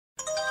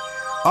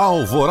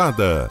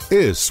Alvorada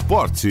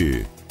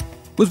Esporte.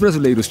 Os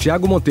brasileiros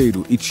Thiago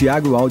Monteiro e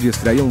Thiago Alves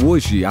estreiam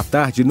hoje à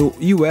tarde no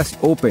US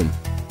Open,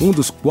 um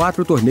dos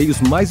 4 torneios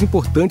mais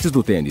importantes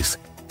do tênis.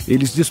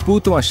 Eles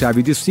disputam a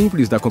chave de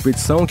simples da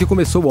competição que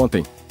começou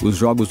ontem. Os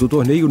jogos do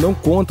torneio não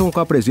contam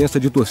com a presença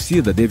de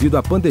torcida devido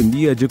à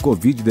pandemia de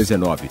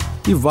Covid-19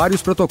 e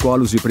vários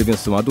protocolos de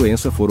prevenção à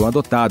doença foram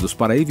adotados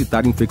para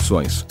evitar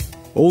infecções.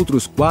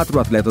 Outros 4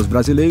 atletas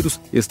brasileiros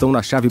estão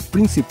na chave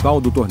principal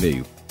do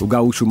torneio. O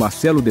gaúcho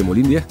Marcelo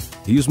Demoliner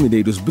e os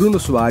mineiros Bruno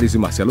Soares e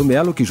Marcelo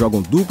Melo, que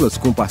jogam duplas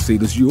com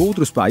parceiros de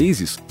outros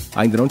países,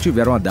 ainda não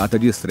tiveram a data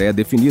de estreia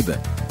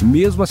definida.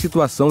 Mesma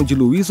situação de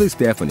Luísa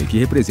Stephanie, que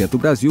representa o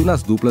Brasil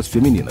nas duplas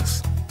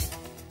femininas.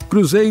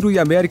 Cruzeiro e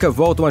América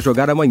voltam a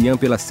jogar amanhã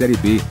pela Série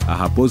B. A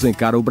Raposa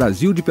encara o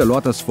Brasil de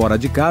Pelotas fora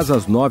de casa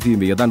às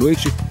 9h30 da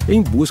noite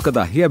em busca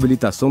da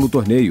reabilitação do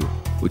torneio.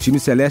 O time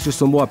celeste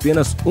somou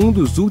apenas um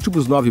dos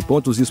últimos 9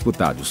 pontos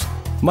disputados.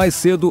 Mais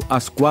cedo,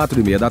 às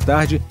 4h30 da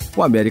tarde,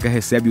 o América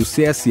recebe o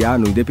CSA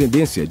no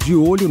Independência, de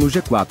olho no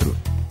G4.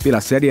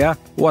 Pela Série A,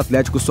 o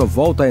Atlético só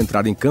volta a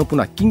entrar em campo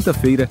na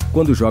quinta-feira,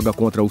 quando joga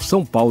contra o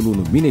São Paulo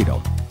no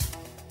Mineirão.